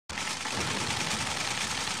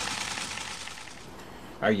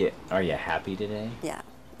Are you happy today? Yeah.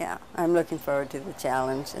 Yeah, I'm looking forward to the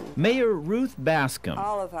challenge. And Mayor Ruth Bascom.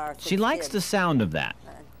 She likes the sound of that,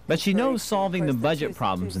 but she knows solving the budget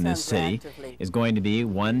problems in this city is going to be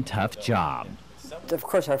one tough job. Of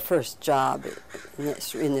course, our first job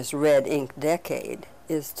in this red ink decade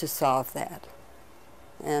is to solve that,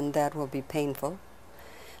 and that will be painful.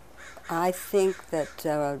 I think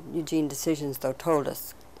that Eugene decisions, though, told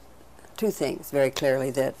us two things very clearly,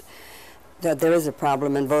 that there is a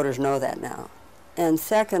problem, and voters know that now. And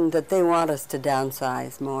second, that they want us to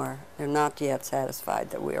downsize more. They're not yet satisfied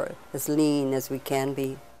that we're as lean as we can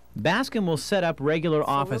be. Bascom will set up regular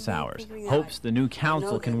office hours, hopes the new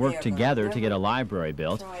council can work together to get a library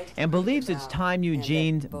built, and believes it's time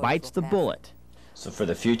Eugene bites the bullet. So for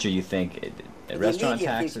the future, you think restaurant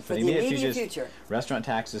taxes, for the immediate future, restaurant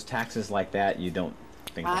taxes like that, you don't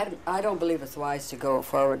think that? I don't believe it's wise to go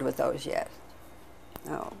forward with those yet.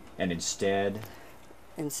 No. And instead?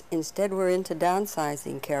 Instead, we're into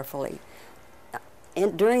downsizing carefully.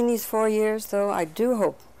 During these 4 years, though, I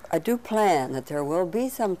do plan that there will be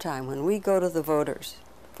some time when we go to the voters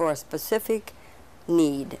for a specific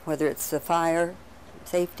need, whether it's the fire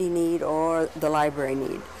safety need or the library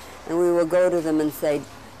need. And we will go to them and say,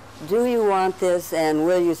 do you want this, and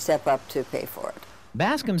will you step up to pay for it?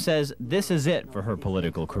 Bascom says this is it for her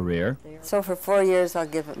political career. So for 4 years, I'll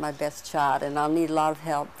give it my best shot, and I'll need a lot of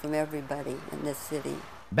help from everybody in this city.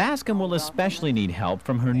 Bascom will especially need help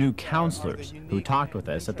from her new counselors, who talked with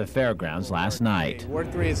us at the fairgrounds last night.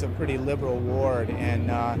 Ward 3 is a pretty liberal ward, and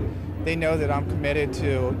they know that I'm committed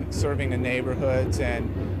to serving the neighborhoods and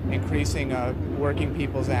increasing working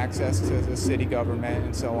people's access to the city government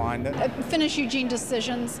and so on. Finish Eugene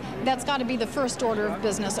decisions. That's got to be the first order of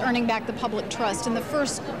business, earning back the public trust. And the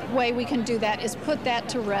first way we can do that is put that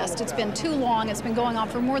to rest. It's been too long. It's been going on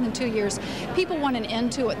for more than 2 years. People want an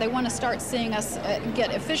end to it. They want to start seeing us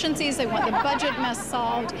get efficiencies. They want the budget mess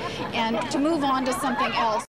solved and to move on to something else.